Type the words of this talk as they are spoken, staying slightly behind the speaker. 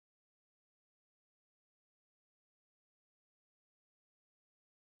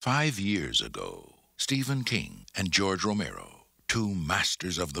5 years ago, Stephen King and George Romero, two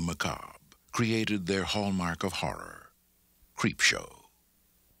masters of the macabre, created their hallmark of horror, Creepshow.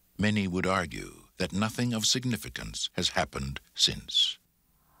 Many would argue that nothing of significance has happened since.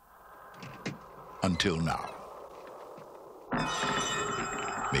 Until now.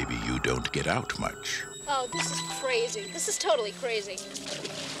 Maybe you don't get out much. Oh, this is crazy. This is totally crazy.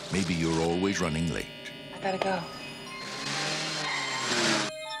 Maybe you're always running late. I gotta go.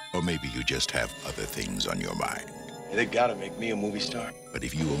 Or maybe you just have other things on your mind. They gotta make me a movie star. But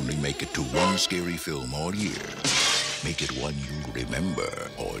if you only make it to one scary film all year, make it one you'll remember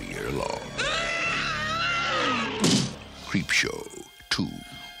all year long. Creepshow 2.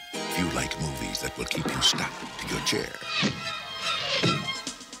 If you like movies that will keep you stuck to your chair.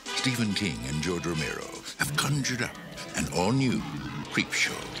 Stephen King and George Romero have conjured up an all-new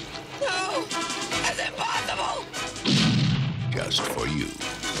Creepshow. No! That's impossible! Just for you.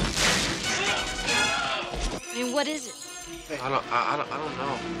 I mean, what is it? I don't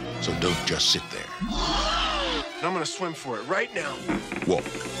know. So don't just sit there. I'm gonna swim for it right now. Walk.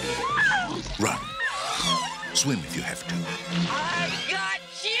 Run. Swim if you have to. I got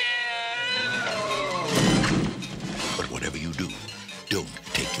you! But whatever you do, don't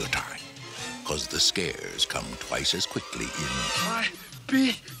take your time. Because the scares come twice as quickly in I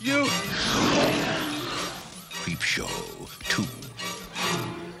beat you. Creepshow 2.